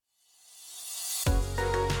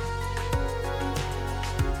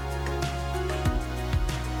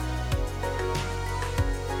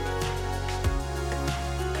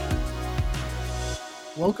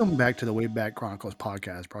Welcome back to the Way Back Chronicles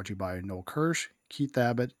podcast, brought to you by Noel Kirsch, Keith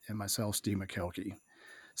Abbott, and myself, Steve McKelkey.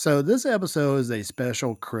 So this episode is a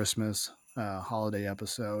special Christmas holiday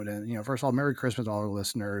episode, and first of all, Merry Christmas to all our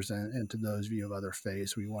listeners, and to those of you of other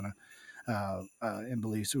faiths. We want to and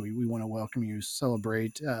beliefs. We want to welcome you,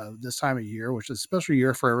 celebrate this time of year, which is a special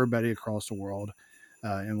year for everybody across the world,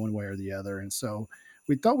 in one way or the other. And so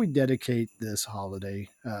we thought we'd dedicate this holiday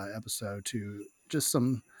episode to just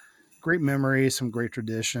some great memories, some great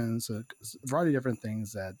traditions, a variety of different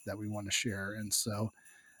things that we want to share. And so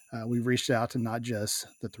we've reached out to not just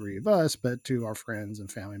the three of us, but to our friends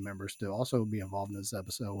and family members to also be involved in this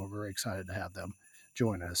episode. We're very excited to have them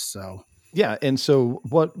join us. So Yeah, and so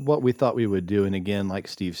what we thought we would do, and again, like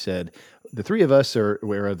Steve said, the three of us are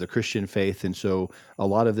aware of the Christian faith, and so a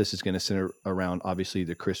lot of this is going to center around obviously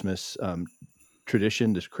the Christmas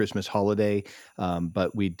tradition, this Christmas holiday.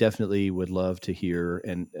 But we definitely would love to hear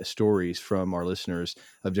and stories from our listeners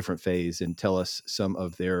of different faiths and tell us some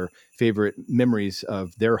of their favorite memories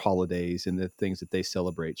of their holidays and the things that they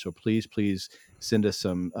celebrate. So please send us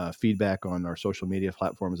some feedback on our social media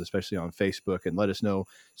platforms, especially on Facebook, and let us know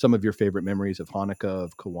some of your favorite memories of Hanukkah,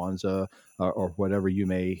 of Kwanzaa, or whatever you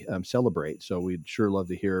may celebrate. So we'd sure love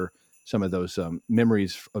to hear some of those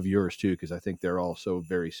memories of yours too, because I think they're all so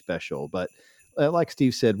very special. But like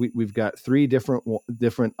Steve said, we've got three different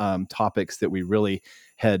topics that we really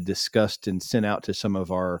had discussed and sent out to some of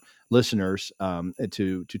our listeners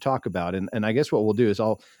to talk about. And I guess what we'll do is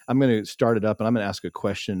I'm going to start it up, and I'm going to ask a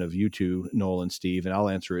question of you two, Noel and Steve, and I'll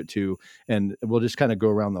answer it too. And we'll just kind of go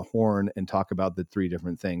around the horn and talk about the three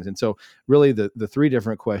different things. And so really the three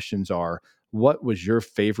different questions are: what was your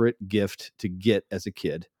favorite gift to get as a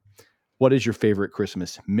kid? What is your favorite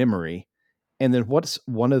Christmas memory? And then what's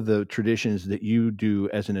one of the traditions that you do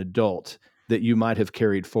as an adult that you might have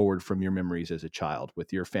carried forward from your memories as a child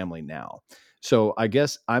with your family now? So I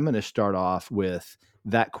guess I'm going to start off with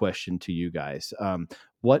that question to you guys.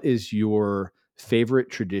 What is your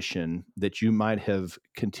favorite tradition that you might have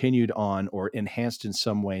continued on or enhanced in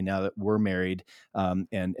some way now that we're married,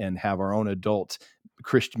 and have our own adult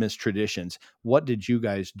Christmas traditions? What did you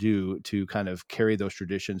guys do to kind of carry those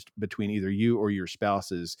traditions between either you or your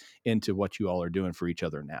spouses into what you all are doing for each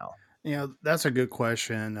other now? that's a good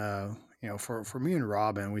question. For me and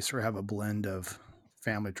Robin, we sort of have a blend of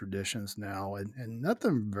family traditions now, and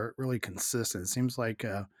nothing really consistent. It seems like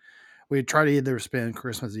we try to either spend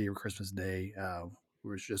Christmas Eve or Christmas Day,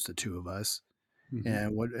 where it's just the two of us. Mhm.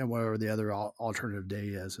 And whatever the other alternative day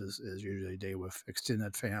is usually a day with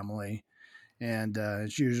extended family, and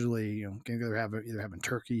it's usually can either having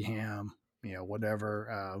turkey, ham,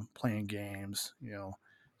 whatever, playing games,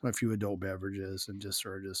 a few adult beverages, and just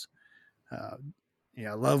sort of just uh,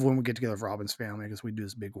 I love when we get together with Robin's family because we do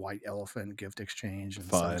this big white elephant gift exchange, and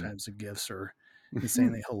Fun. sometimes the gifts are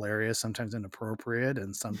insanely hilarious, sometimes inappropriate,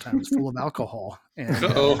 and sometimes full of alcohol,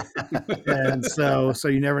 Uh-oh. and so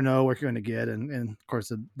you never know what you're going to get, and of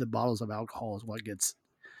course the bottles of alcohol is what gets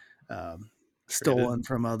um, Traded. stolen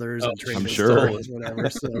from others Oh, and I'm traded sure. or whatever.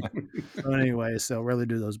 So anyway, so rarely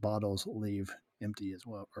do those bottles leave empty as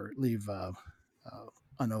well, or leave uh,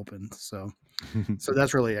 unopened. So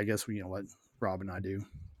that's really, I guess, what Rob and I do.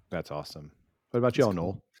 That's awesome. What about That's y'all,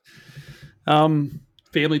 cool. Noel?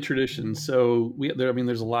 Family traditions. So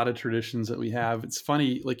there's a lot of traditions that we have. It's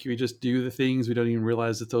funny, like we just do the things, we don't even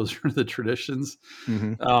realize that those are the traditions.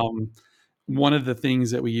 Mm-hmm. Um, One of the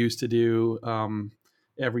things that we used to do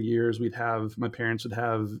every year is my parents would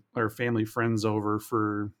have our family friends over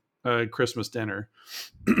for Christmas dinner,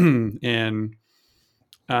 and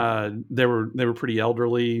they were pretty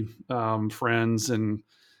elderly friends, and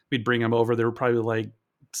we'd bring them over. There were probably like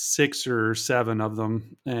 6 or 7 of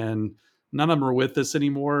them, and none of them are with us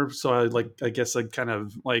anymore. So I guess I kind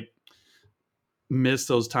of like miss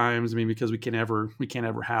those times. I mean, because we can't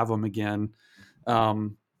ever have them again.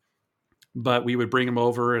 Um, but we would bring them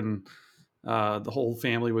over, and the whole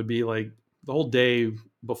family would be like the whole day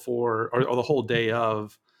before, or the whole day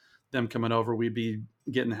of them coming over, we'd be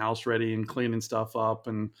getting the house ready and cleaning stuff up,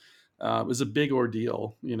 and it was a big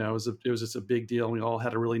ordeal. It was just a big deal. We all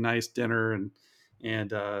had a really nice dinner, and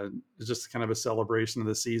it was just kind of a celebration of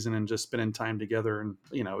the season and just spending time together, and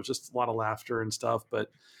it was just a lot of laughter and stuff.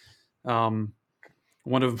 But um,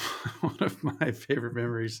 one of one of my favorite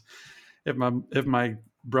memories, if my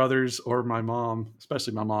brothers or my mom,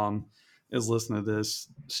 especially my mom, is listening to this,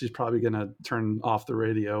 she's probably going to turn off the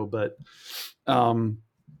radio. But um,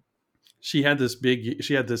 she had this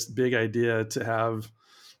big idea to have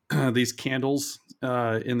these candles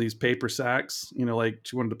in these paper sacks. Like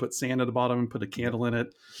she wanted to put sand at the bottom and put a candle in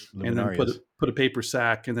it, and then put Luminarias. put a paper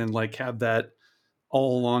sack, and then like have that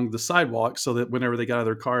all along the sidewalk, so that whenever they got out of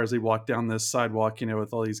their cars, they walk down this sidewalk,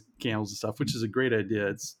 with all these candles and stuff, which is a great idea.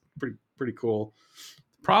 It's pretty cool.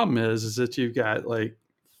 The problem is that you've got like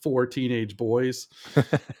 4 teenage boys.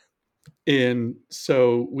 And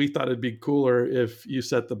so we thought it'd be cooler if you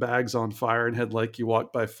set the bags on fire and had like you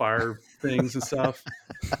walk by fire things and stuff.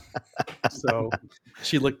 So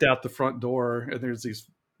she looked out the front door and there's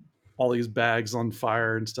all these bags on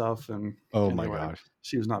fire and stuff. And my gosh,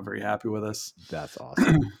 she was not very happy with us. That's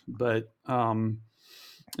awesome. But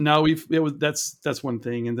no, that's one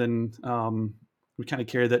thing. And then we kind of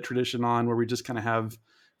carry that tradition on where we just kind of have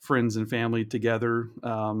friends and family together,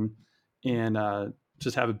 and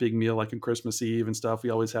just have a big meal like on Christmas Eve and stuff. We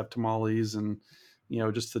always have tamales and,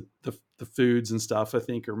 just the foods and stuff, I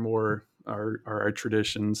think are more our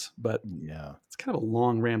traditions. But yeah, it's kind of a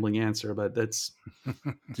long rambling answer, but that's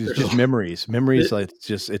just memories.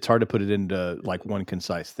 It's hard to put it into like one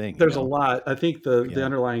concise thing. There's a lot. I think the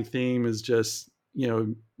underlying theme is just,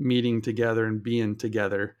 meeting together and being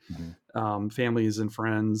together, families and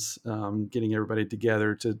friends, getting everybody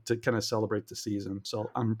together to kind of celebrate the season. So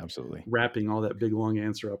I'm absolutely wrapping all that big long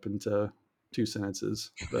answer up into 2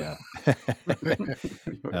 sentences. But. Yeah.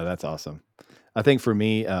 No, that's awesome. I think for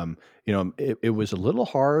me, it was a little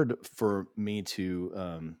hard for me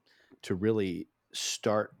to really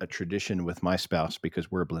start a tradition with my spouse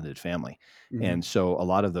because we're a blended family. Mm-hmm. And so a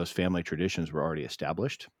lot of those family traditions were already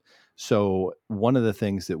established. So one of the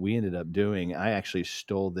things that we ended up doing, I actually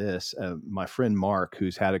stole this. My friend Mark,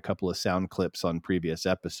 who's had a couple of sound clips on previous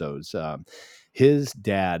episodes, his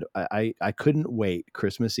dad, I couldn't wait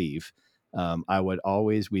Christmas Eve.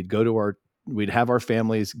 We'd have our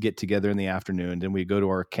families get together in the afternoon, then we'd go to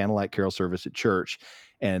our candlelight carol service at church.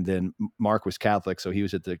 And then Mark was Catholic, so he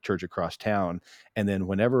was at the church across town. And then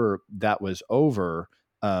whenever that was over,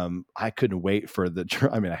 I couldn't wait for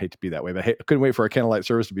I hate to be that way, but I couldn't wait for our candlelight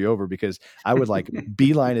service to be over because I would like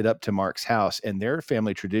beeline it up to Mark's house. And their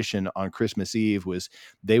family tradition on Christmas Eve was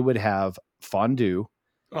they would have fondue.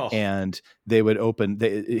 Oh. And they would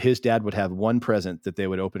his dad would have one present that they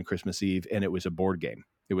would open Christmas Eve, and it was a board game.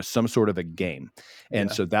 It was some sort of a game. And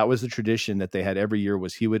so that was the tradition that they had every year,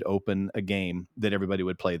 was he would open a game that everybody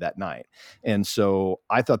would play that night. And so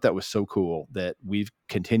I thought that was so cool that we've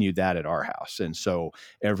continued that at our house. And so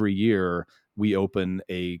every year we open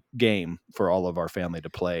a game for all of our family to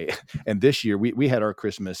play. And this year we had our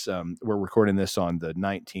Christmas, we're recording this on the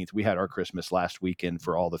 19th. We had our Christmas last weekend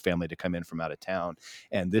for all the family to come in from out of town.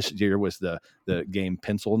 And this year was the game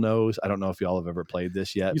Pencil Nose. I don't know if y'all have ever played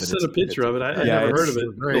this yet. You sent a picture of it. I never heard of it.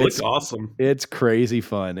 It looks awesome. It's crazy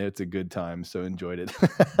fun. It's a good time. So enjoyed it.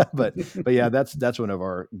 but yeah, that's one of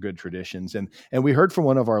our good traditions. And we heard from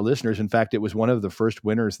one of our listeners. In fact, it was one of the first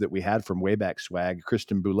winners that we had from Wayback Swag,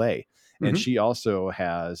 Kristen Boulay. And she also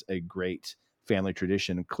has a great family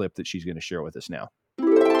tradition clip that she's going to share with us now.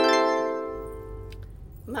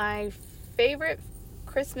 My favorite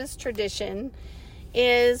Christmas tradition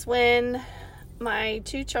is when my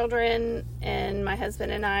 2 children and my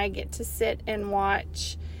husband and I get to sit and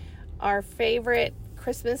watch our favorite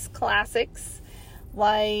Christmas classics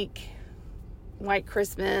like White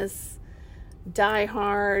Christmas, Die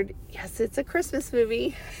Hard. Yes, it's a Christmas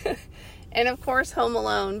movie. And of course, Home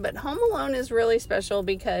Alone. But Home Alone is really special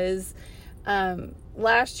because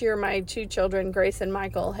last year my 2 children, Grace and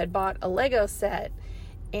Michael, had bought a Lego set.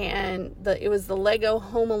 And it was the Lego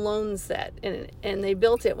Home Alone set. And they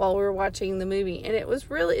built it while we were watching the movie. And it's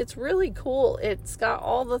really cool. It's got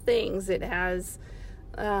all the things. It has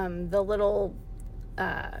the little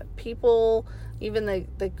people, even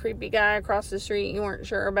the creepy guy across the street you weren't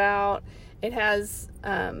sure about. It has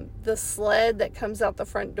the sled that comes out the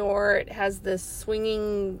front door. It has the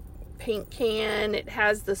swinging paint can. It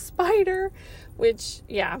has the spider, which,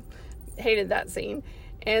 hated that scene.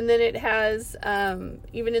 And then it has,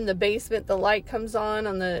 even in the basement, the light comes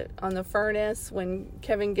on the furnace when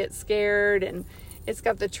Kevin gets scared. And it's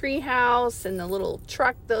got the tree house and the little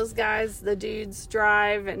truck the dudes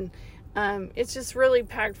drive. And it's just really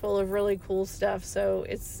packed full of really cool stuff. So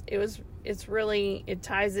it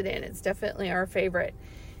ties it in. It's definitely our favorite.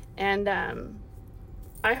 And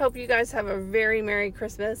I hope you guys have a very Merry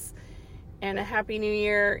Christmas and a Happy New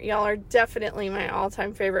Year. Y'all are definitely my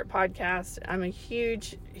all-time favorite podcast. I'm a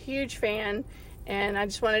huge, huge fan. And I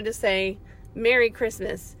just wanted to say Merry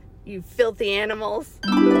Christmas, you filthy animals.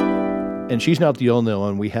 And she's not the only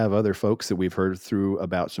one. We have other folks that we've heard through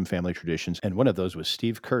about some family traditions. And one of those was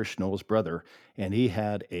Steve Kirsch, Noel's brother. And he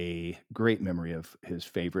had a great memory of his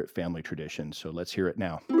favorite family tradition. So let's hear it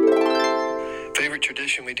now. Favorite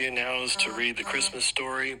tradition we do now is to read the Christmas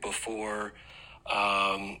story before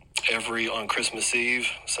On Christmas Eve,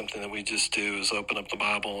 something that we just do is open up the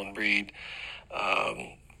Bible and read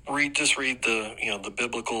the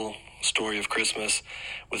biblical story of Christmas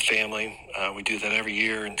with family. We do that every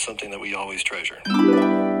year, and something that we always treasure.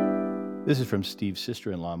 This is from Steve's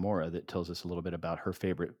sister-in-law, Maura, that tells us a little bit about her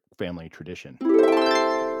favorite family tradition.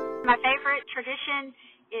 My favorite tradition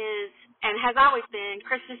is, and has always been,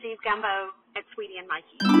 Christmas Eve gumbo at Sweetie and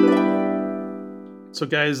Mikey. So,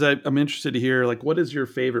 guys, I'm interested to hear, like, what is your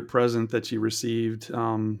favorite present that you received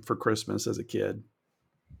for Christmas as a kid?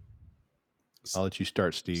 I'll let you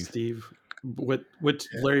start, Steve. Steve, what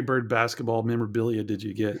Larry Bird basketball memorabilia did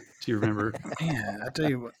you get? Do you remember? Man, I tell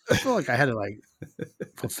you what, I feel like I had to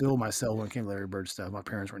fulfill myself when it came to Larry Bird stuff. My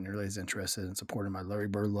parents weren't nearly as interested in supporting my Larry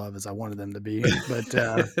Bird love as I wanted them to be. But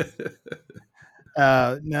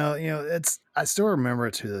no, I still remember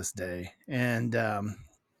it to this day. And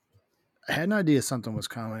I had an idea something was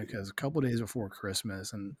coming because a couple of days before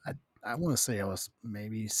Christmas, and I want to say I was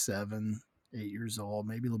maybe 7, 8 years old,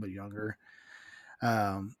 maybe a little bit younger.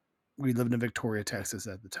 We lived in Victoria, Texas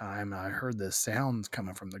at the time. And I heard this sounds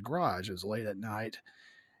coming from the garage. It was late at night.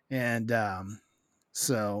 And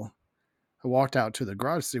so I walked out to the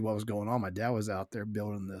garage to see what was going on. My dad was out there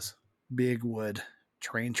building this big wood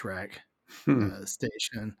train track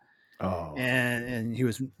station. Oh, And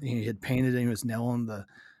he had painted and he was nailing the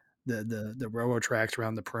railroad tracks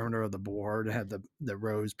around the perimeter of the board. It had the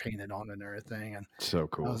rows painted on it and everything. And so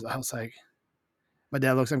cool. I was like, my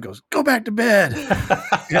dad looks at him and goes, "Go back to bed."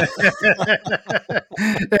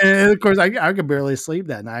 And of course, I could barely sleep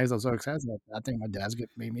that night. I was so excited. I think my dad's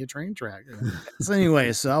made me a train track. So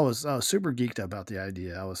anyway, I was super geeked about the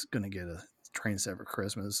idea. I was going to get a train set for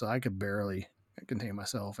Christmas, so I could barely contain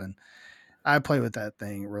myself. And I played with that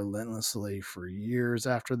thing relentlessly for years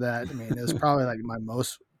after that. I mean, it was probably like my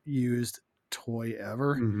most used toy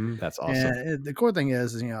ever. Mm-hmm. That's awesome. And the cool thing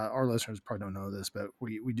is, our listeners probably don't know this, but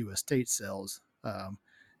we do estate sales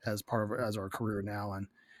as part of as our career now,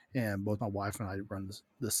 and both my wife and I run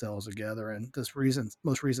the sales together. And this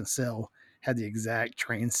most recent sale had the exact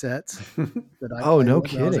train sets that I Oh, no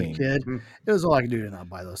played with when I was a kidding. kid. It was all I could do to not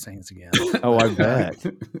buy those things again. Oh, I bet.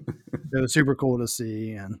 It was super cool to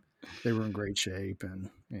see, and they were in great shape, and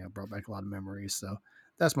brought back a lot of memories. So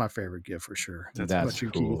that's my favorite gift for sure. That's you,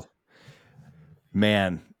 cool. Keith?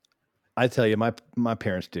 Man, I tell you, my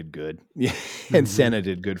parents did good, and Santa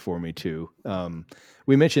did good for me too.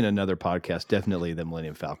 We mentioned another podcast. Definitely, the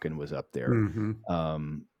Millennium Falcon was up there.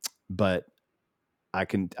 Mm-hmm. But I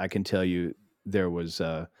can tell you there was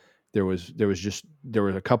a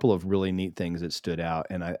couple of really neat things that stood out,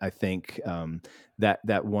 and I think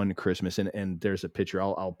that one Christmas, and there's a picture.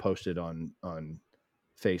 I'll post it on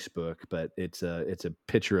Facebook, but it's a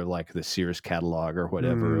picture of like the Sears catalog or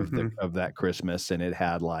whatever of that Christmas, and it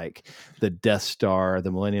had like the Death Star,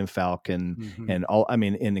 the Millennium Falcon, and all. I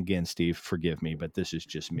mean, and again, Steve, forgive me, but this is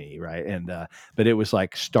just me, right? And but it was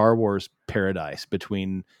like Star Wars paradise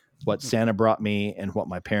between what Santa brought me and what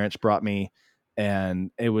my parents brought me.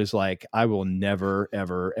 And it was like, I will never,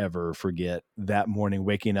 ever, ever forget that morning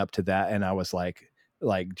waking up to that. And I was like,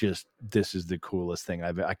 just, this is the coolest thing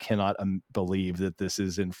I cannot believe that this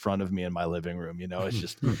is in front of me in my living room. It's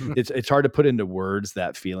just, it's hard to put into words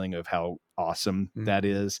that feeling of how awesome that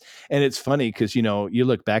is. And it's funny because, you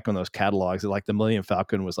look back on those catalogs, like the Millennium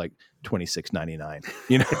Falcon was like $26.99,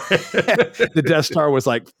 the Death Star was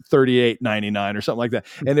like $38.99 or something like that.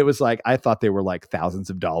 And it was like, I thought they were like thousands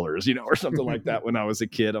of dollars, or something like that when I was a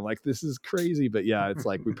kid. I'm like, this is crazy. But yeah, it's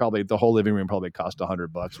like the whole living room probably cost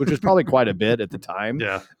 $100, which is probably quite a bit at the time.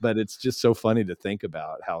 Yeah. But it's just so funny to think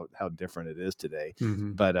about how different it is today.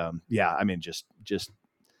 But yeah, I mean, just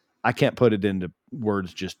I can't put it into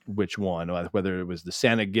words just which one, whether it was the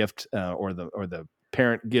Santa gift or the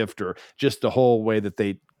parent gift, or just the whole way that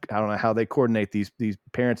I don't know how they coordinate these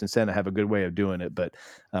parents and Santa have a good way of doing it, but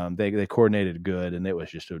they coordinated good, and it was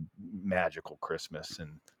just a magical Christmas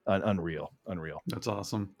and unreal. That's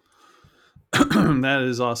awesome. That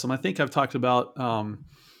is awesome. I think I've talked about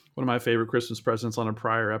one of my favorite Christmas presents on a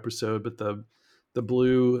prior episode, but the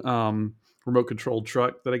blue remote controlled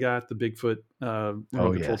truck that I got, the Bigfoot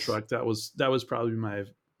remote control truck, that was probably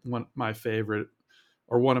my favorite,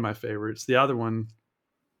 or one of my favorites. The other one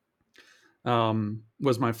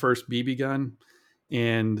was my first BB gun,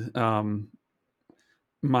 and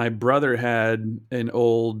my brother had an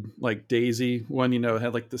old like Daisy one, it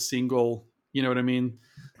had like the single, you know what I mean?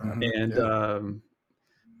 And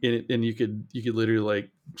and you could literally like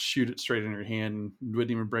shoot it straight in your hand and wouldn't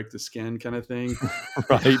even break the skin, kind of thing.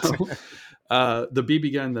 Right. The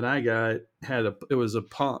BB gun that I got it was a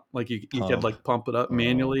pump, like you could like pump it up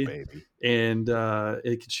manually, baby. and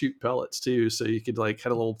it could shoot pellets too. So you could like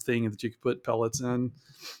had a little thing that you could put pellets in,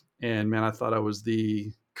 and man, I thought I was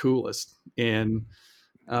the coolest. And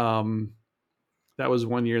that was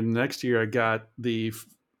one year. And the next year I got a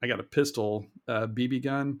pistol BB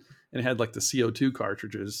gun, and it had like the CO2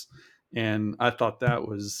 cartridges, and I thought that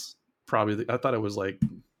was I thought it was like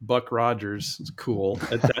Buck Rogers cool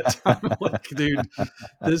at that time. Like, dude,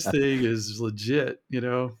 this thing is legit, you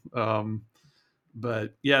know?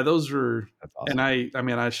 But yeah, those were, awesome.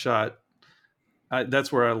 And I shot,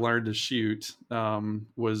 that's where I learned to shoot,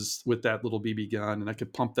 was with that little BB gun, and I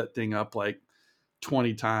could pump that thing up like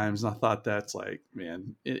 20 times. And I thought that's like,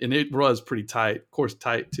 man, and it was pretty tight, of course,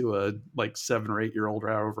 tight to a like 7 or 8 year old, or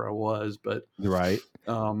however I was, but right.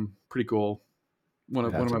 Pretty cool. One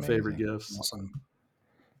of my amazing. favorite gifts. Awesome.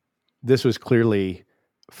 This was clearly,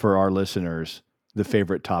 for our listeners, the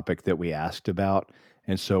favorite topic that we asked about.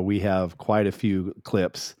 And so we have quite a few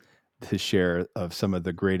clips to share of some of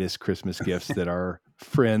the greatest Christmas gifts that our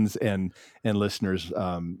friends and listeners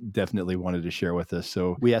definitely wanted to share with us.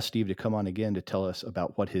 So we asked Steve to come on again to tell us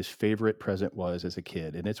about what his favorite present was as a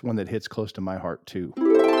kid. And it's one that hits close to my heart too.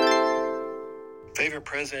 Favorite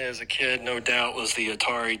present as a kid, no doubt, was the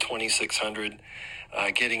Atari 2600.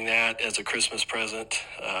 Getting that as a Christmas present,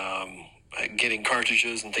 getting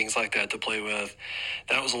cartridges and things like that to play with,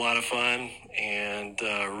 that was a lot of fun, and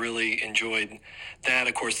really enjoyed that.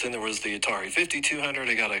 Of course, then there was the Atari 5200.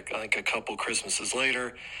 I got I think a couple Christmases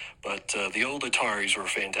later, but the old Ataris were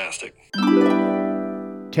fantastic.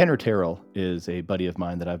 Tanner Terrell is a buddy of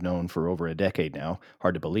mine that I've known for over a decade now,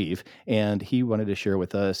 hard to believe, and he wanted to share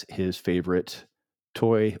with us his favorite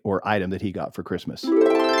toy or item that he got for Christmas.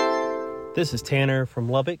 This is Tanner from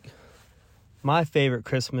Lubbock. My favorite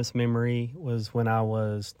Christmas memory was when I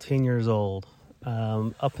was 10 years old.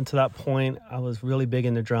 Up until that point, I was really big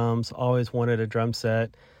into drums, always wanted a drum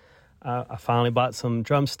set. I finally bought some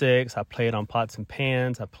drumsticks. I played on pots and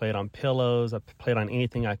pans. I played on pillows. I played on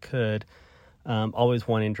anything I could, always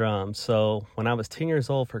wanting drums. So when I was 10 years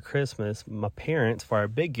old for Christmas, my parents, for our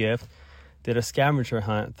big gift, did a scavenger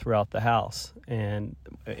hunt throughout the house. And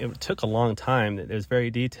it took a long time. It was very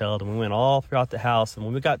detailed, and we went all throughout the house. And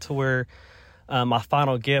when we got to where my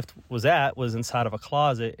final gift was inside of a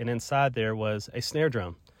closet, and inside there was a snare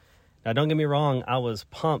drum. Now, don't get me wrong, I was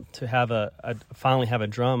pumped to finally have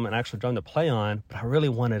an actual drum to play on, but I really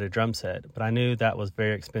wanted a drum set. But I knew that was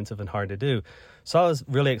very expensive and hard to do. So I was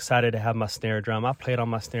really excited to have my snare drum. I played on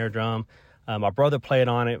my snare drum. My brother played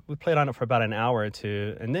on it. We played on it for about an hour or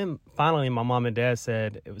two. And then finally, my mom and dad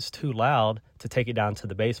said it was too loud to take it down to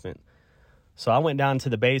the basement. So I went down to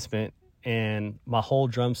the basement, and my whole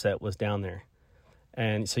drum set was down there.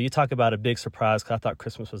 And so you talk about a big surprise, because I thought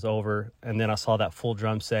Christmas was over. And then I saw that full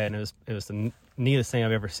drum set, and it was the neatest thing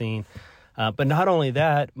I've ever seen. But not only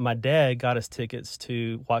that, my dad got us tickets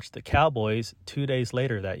to watch the Cowboys 2 days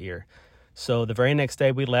later that year. So the very next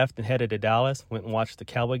day we left and headed to Dallas, went and watched the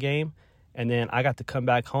Cowboy game. And then I got to come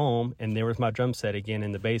back home, and there was my drum set again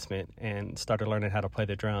in the basement, and started learning how to play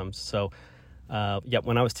the drums. So,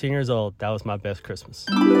 when I was 10 years old, that was my best Christmas.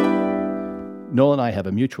 Noel and I have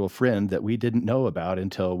a mutual friend that we didn't know about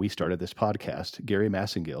until we started this podcast, Gary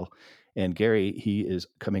Massengill. And Gary, he is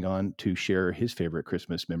coming on to share his favorite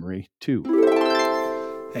Christmas memory, too.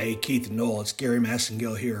 Hey, Keith and Noel, it's Gary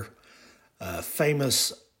Massengill here.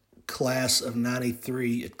 Famous class of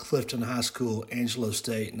 93 at Clifton High School, Angelo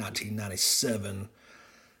State, 1997.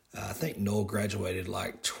 I think Noel graduated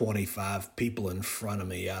like 25 people in front of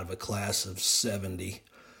me out of a class of 70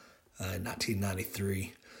 in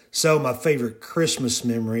 1993. So my favorite Christmas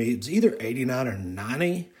memory, it's either 89 or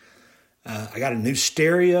 90. I got a new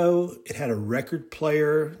stereo. It had a record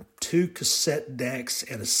player, 2 cassette decks,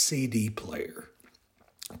 and a CD player.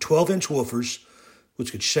 12-inch woofers,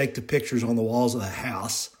 which could shake the pictures on the walls of the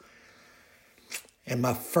house. And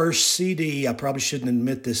my first CD, I probably shouldn't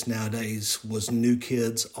admit this nowadays, was New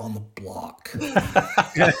Kids on the Block. They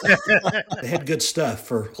had good stuff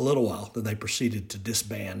for a little while, then they proceeded to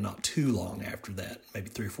disband not too long after that, maybe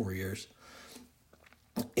 3 or 4 years.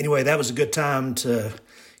 Anyway, that was a good time to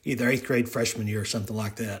either 8th grade, freshman year, or something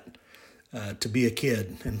like that, to be a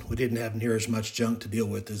kid. And we didn't have near as much junk to deal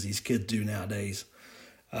with as these kids do nowadays.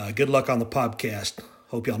 Good luck on the podcast.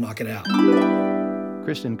 Hope y'all knock it out.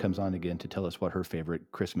 Kristen comes on again to tell us what her favorite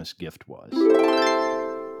Christmas gift was.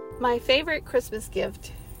 My favorite Christmas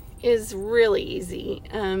gift is really easy.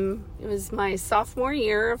 It was my sophomore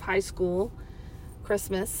year of high school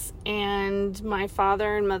Christmas, and my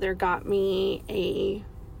father and mother got me a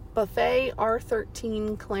Buffet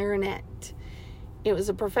R13 clarinet. it was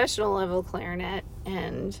a professional level clarinet,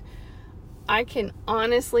 and I can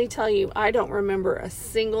honestly tell you, I don't remember a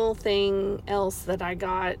single thing else that I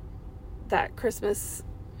got that Christmas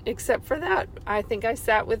except for that. I think I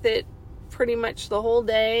sat with it pretty much the whole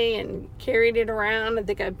day and carried it around. I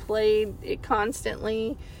think I played it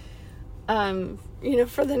constantly.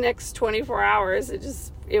 For the next 24 hours,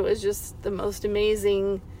 it was just the most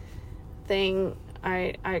amazing thing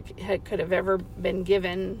I could have ever been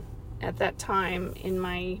given at that time in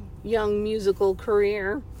my young musical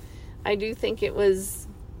career. I do think it was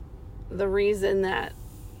the reason that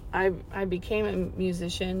I became a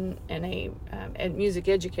musician and a music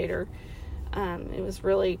educator. It was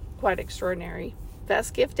really quite extraordinary.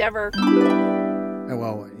 Best gift ever. And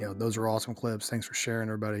well, those are awesome clips. Thanks for sharing,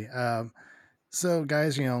 everybody. So,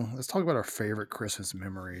 guys, let's talk about our favorite Christmas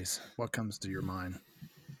memories. What comes to your mind?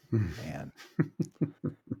 Man.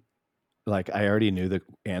 Like, I already knew the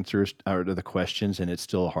answers to the questions, and it's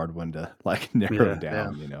still a hard one to narrow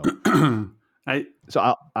down.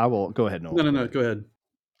 So I will go ahead. No, go ahead.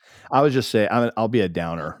 I would just say I'll be a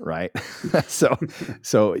downer, right? so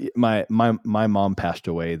my mom passed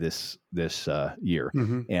away this year,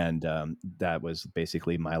 and that was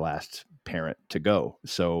basically my last parent to go.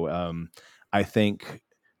 So I think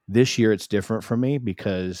this year it's different for me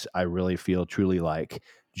because I really feel truly like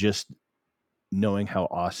just knowing how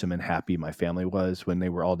awesome and happy my family was when they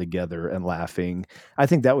were all together and laughing. I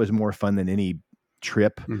think that was more fun than any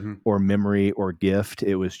trip or memory or gift.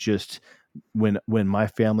 It was just when my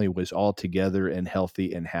family was all together and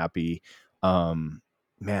healthy and happy.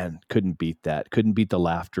 Man, couldn't beat that. Couldn't beat the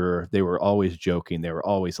laughter. They were always joking. They were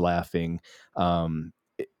always laughing.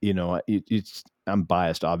 I'm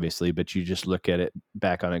biased, obviously, but you just look at it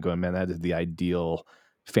back on it going, man, that is the ideal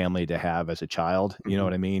family to have as a child. You know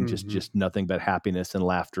what I mean? Just nothing but happiness and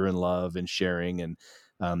laughter and love and sharing. And,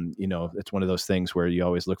 it's one of those things where you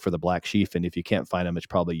always look for the black sheep, and if you can't find them, it's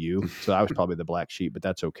probably you. So I was probably the black sheep, but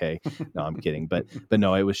that's okay. No, I'm kidding. But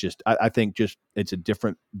no, it was just, I think just, it's a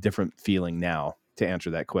different feeling now to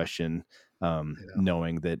answer that question.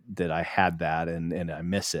 Knowing that I had that and I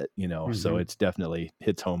miss it, so it's definitely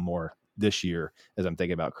hits home more this year as I'm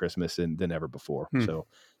thinking about Christmas than ever before. So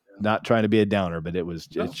not trying to be a downer, but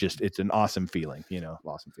it's an awesome feeling,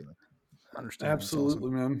 awesome feeling. Understand.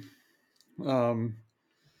 Absolutely, man.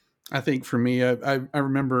 I think for me, I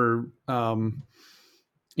remember, as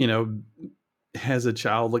a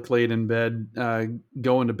child, like late in bed,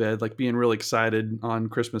 going to bed, like being really excited on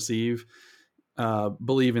Christmas Eve,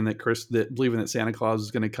 believing that Santa Claus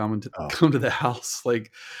is going to come to the house.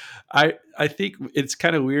 Like, I think it's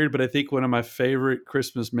kind of weird, but I think one of my favorite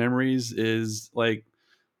Christmas memories is like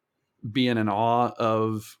being in awe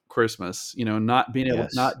of Christmas, not being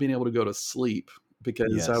able to go to sleep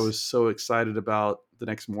because I was so excited about the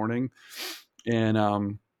next morning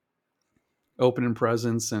and opening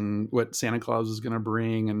presents and what Santa Claus is going to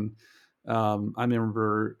bring. And I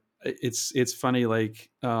remember it's funny, like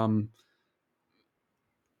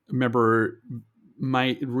remember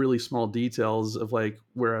my really small details of like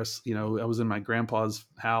where I was in my grandpa's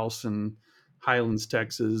house in Highlands,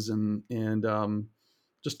 Texas, and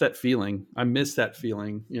just that feeling. I miss that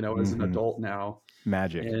feeling, as an adult now.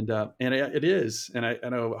 Magic. And it is. And I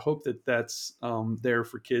hope that that's there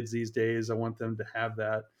for kids these days. I want them to have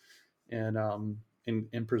that and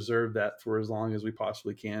preserve that for as long as we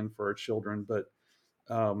possibly can for our children. But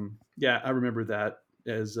I remember that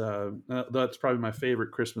as that's probably my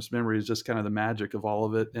favorite Christmas memory, is just kind of the magic of all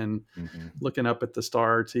of it, and looking up at the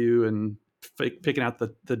star or two and picking out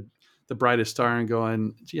the brightest star and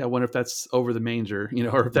going, gee, I wonder if that's over the manger,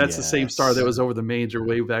 or if that's the same star that was over the manger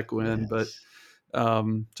way back when. But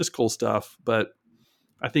just cool stuff. But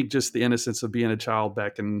I think just the innocence of being a child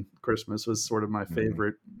back in Christmas was sort of my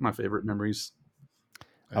favorite memories.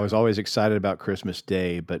 I was always excited about Christmas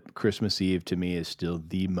Day, but Christmas Eve to me is still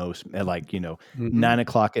the most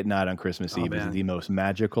 9:00 at night on Christmas Eve is the most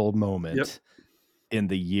magical moment in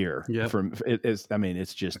the year.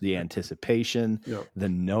 It's just the anticipation, the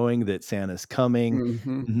knowing that Santa's coming,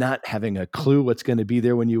 not having a clue what's going to be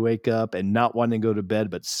there when you wake up, and not wanting to go to bed,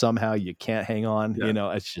 but somehow you can't hang on.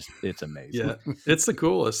 It's amazing. Yeah, it's the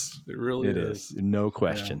coolest. It really is. No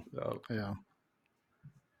question. Yeah.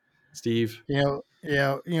 Steve?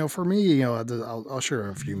 For me, I'll share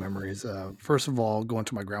a few memories. First of all, going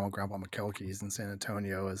to my grandma and grandpa McKelkey's in San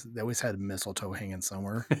Antonio, they always had mistletoe hanging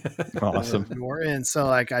somewhere. Awesome. And so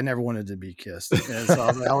I never wanted to be kissed. And so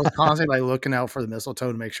I was constantly looking out for the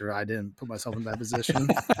mistletoe to make sure I didn't put myself in that position.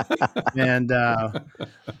 And,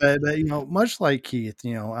 but much like Keith,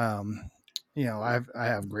 I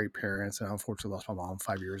have great parents, and I unfortunately lost my mom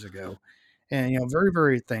 5 years ago. and very,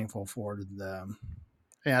 very thankful for them.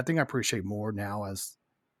 And I think I appreciate more now as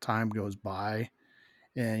time goes by.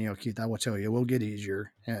 And Keith, I will tell you, it will get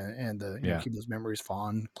easier, and Yeah. keep those memories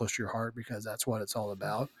fond, close to your heart, because that's what it's all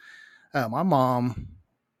about. My mom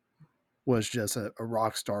was just a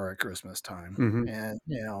rock star at Christmas time, Mhm. and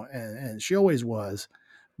and she always was,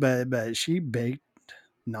 but she baked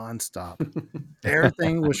nonstop.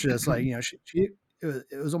 Everything was just like she it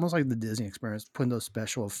was almost like the Disney experience, putting those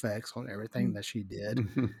special effects on everything that she did,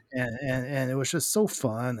 Mhm. and it was just so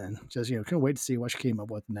fun, and just couldn't wait to see what she came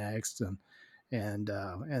up with next, and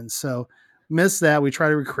so miss that. We try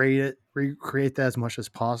to recreate that as much as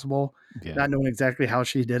possible, Yeah. not knowing exactly how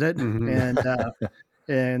she did it, Mhm.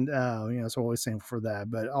 and so always thankful for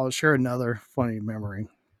that. But I'll share another funny memory.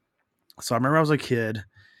 So I remember I was a kid,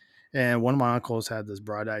 and one of my uncles had this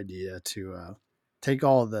bright idea to take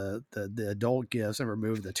all the adult gifts and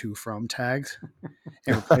remove the to from tags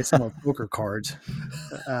and replace them with poker cards.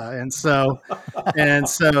 And so he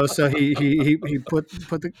put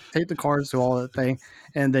the taped the cards to all that thing,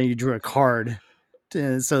 and then you drew a card.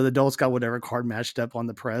 And so the adults got whatever card matched up on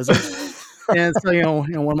the present. And so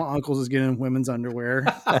one of my uncles is getting women's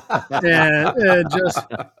underwear, and just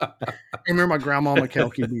I remember my grandma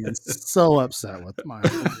McKelkey being so upset with my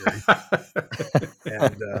Uncle Gary.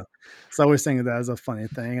 And so I always think of that as a funny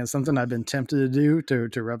thing and something I've been tempted to do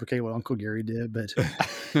to replicate what Uncle Gary did, but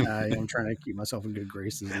I'm trying to keep myself in good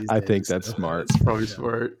graces these I days. think that's So, smart. It's probably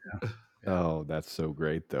smart. yeah. Oh, that's so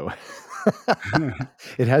great, though.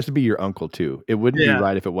 It has to be your uncle too. It wouldn't be Yeah.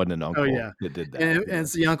 right if it wasn't an Oh uncle yeah, that did that. and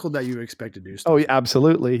it's the uncle that you expect to do stuff. Oh, yeah,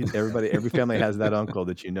 absolutely. Every family has that uncle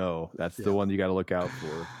that that's the Yeah. one you got to look out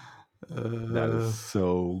for. That is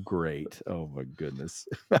so great. Oh my goodness.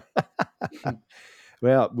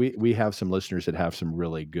 Well, we have some listeners that have some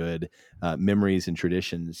really good memories and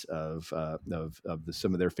traditions of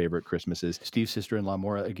some of their favorite Christmases. Steve's sister-in-law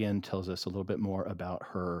Maura again tells us a little bit more about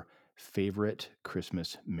her favorite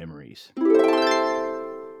Christmas memories.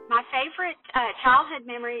 My favorite childhood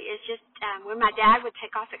memory is just when my dad would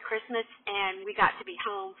take off at Christmas and we got to be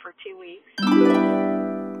home for 2 weeks.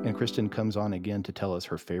 And Kristen comes on again to tell us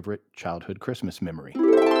her favorite childhood Christmas memory.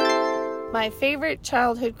 My favorite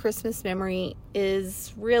childhood Christmas memory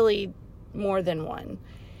is really more than one.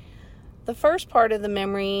 The first part of the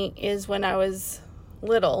memory is when I was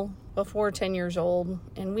little, before 10 years old,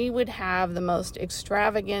 and we would have the most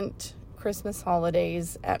extravagant Christmas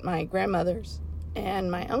holidays at my grandmother's and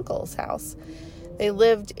my uncle's house. They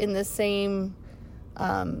lived in the same,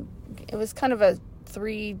 it was kind of a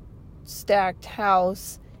 3-stacked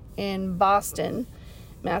house in Boston,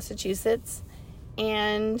 Massachusetts,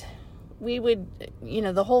 and we would,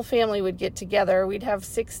 the whole family would get together. We'd have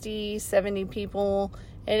 60, 70 people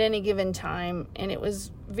at any given time, and it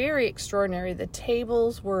was very extraordinary. The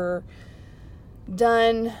tables were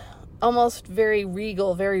done almost very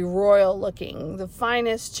regal, very royal looking. The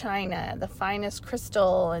finest china, the finest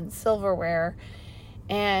crystal and silverware,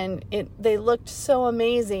 and they looked so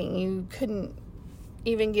amazing. You couldn't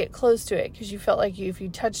even get close to it because you felt like if you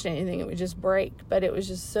touched anything, it would just break. But it was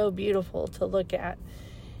just so beautiful to look at.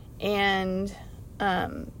 And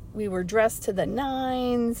we were dressed to the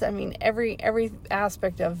nines. I mean, every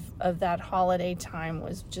aspect of that holiday time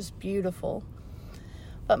was just beautiful.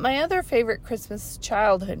 But my other favorite Christmas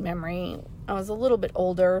childhood memory, I was a little bit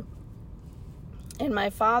older, and my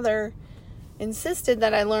father insisted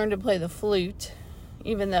that I learn to play the flute,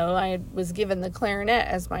 even though I was given the clarinet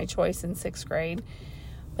as my choice in 6th grade.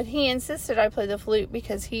 But he insisted I play the flute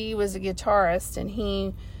because he was a guitarist, and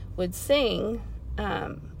he would sing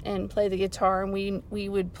and play the guitar, and we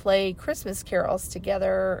would play Christmas carols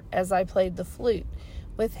together as I played the flute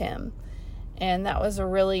with him. And that was a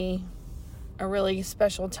really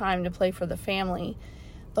special time to play for the family.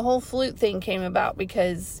 The whole flute thing came about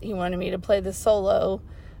because he wanted me to play the solo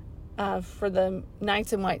for the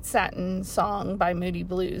Nights in White Satin song by Moody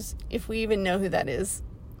Blues, if we even know who that is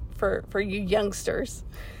for you youngsters.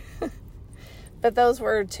 But those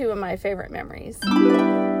were two of my favorite memories.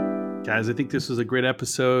 Guys, I think this was a great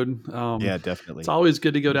episode. Yeah, definitely. It's always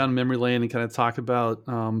good to go down memory lane and kind of talk about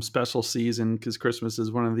special season, because Christmas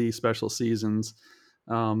is one of the special seasons.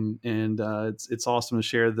 It's awesome to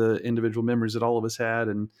share the individual memories that all of us had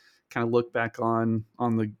and kind of look back on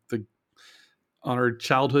our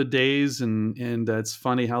childhood days, and it's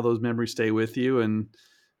funny how those memories stay with you. And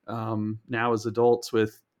now as adults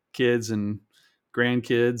with kids and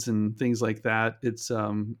grandkids and things like that, it's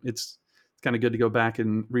kind of good to go back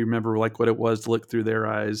and remember like what it was to look through their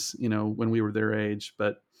eyes, when we were their age,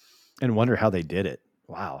 and wonder how they did it.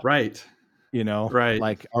 Wow. Right. You know, Right.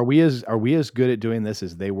 like, are we as good at doing this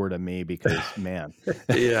as they were to me? Because man,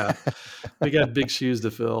 Yeah, we got big shoes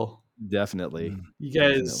to fill. definitely. You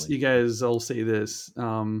Definitely. guys, I'll say this: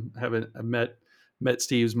 having met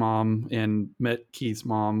Steve's mom and met Keith's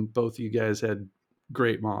mom. Both of you guys had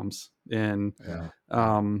great moms, and Yeah.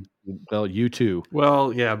 um, Well, you too.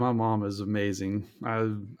 well, yeah, my mom is amazing.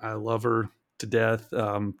 I love her to death.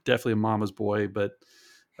 Definitely a mama's boy, but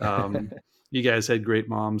you guys had great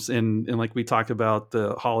moms, and like we talk about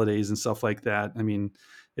the holidays and stuff like that. I mean,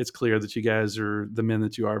 it's clear that you guys are the men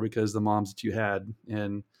that you are because the moms that you had,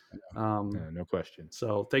 and No question.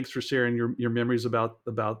 so thanks for sharing your memories about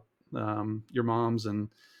your moms and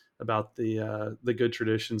about the good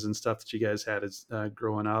traditions and stuff that you guys had as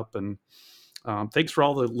growing up. And thanks for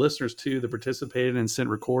all the listeners too that participated and sent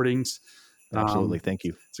recordings. Absolutely. Thank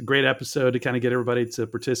you. It's a great episode to kind of get everybody to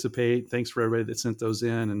participate. Thanks for everybody that sent those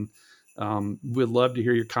in, and we'd love to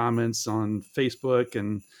hear your comments on Facebook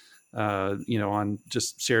and on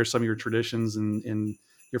just share some of your traditions and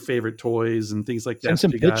your favorite toys and things like that. Send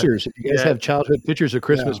some that you got. pictures. If you guys have childhood pictures of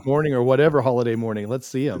Christmas morning or whatever holiday morning, let's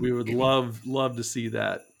see them. We would love to see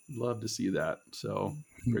that. Love to see that. So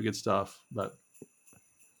very good stuff. But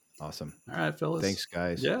awesome. all right, fellas. Thanks,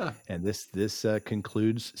 guys. Yeah. And this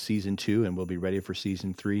concludes season 2, and we'll be ready for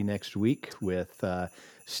season 3 next week with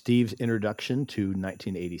Steve's introduction to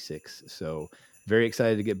 1986. So very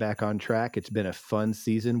excited to get back on track. It's been a fun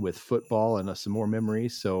season with football and some more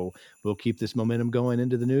memories. So we'll keep this momentum going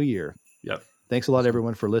into the new year. Yep. Thanks a lot,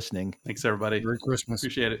 everyone, for listening. Thanks, everybody. Merry Christmas.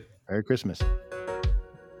 Appreciate it. Merry Christmas.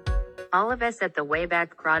 All of us at the Wayback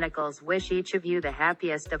Chronicles wish each of you the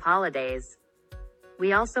happiest of holidays.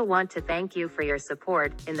 We also want to thank you for your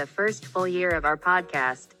support in the first full year of our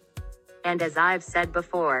podcast. And as I've said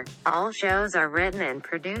before, all shows are written and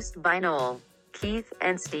produced by Noel, Keith,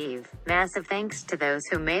 and Steve. Massive thanks to those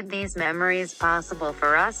who made these memories possible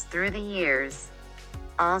for us through the years.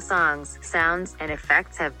 All songs, sounds, and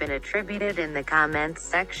effects have been attributed in the comments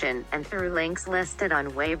section and through links listed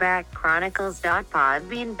on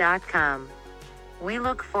waybackchronicles.podbean.com. We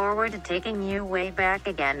look forward to taking you way back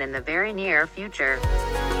again in the very near future.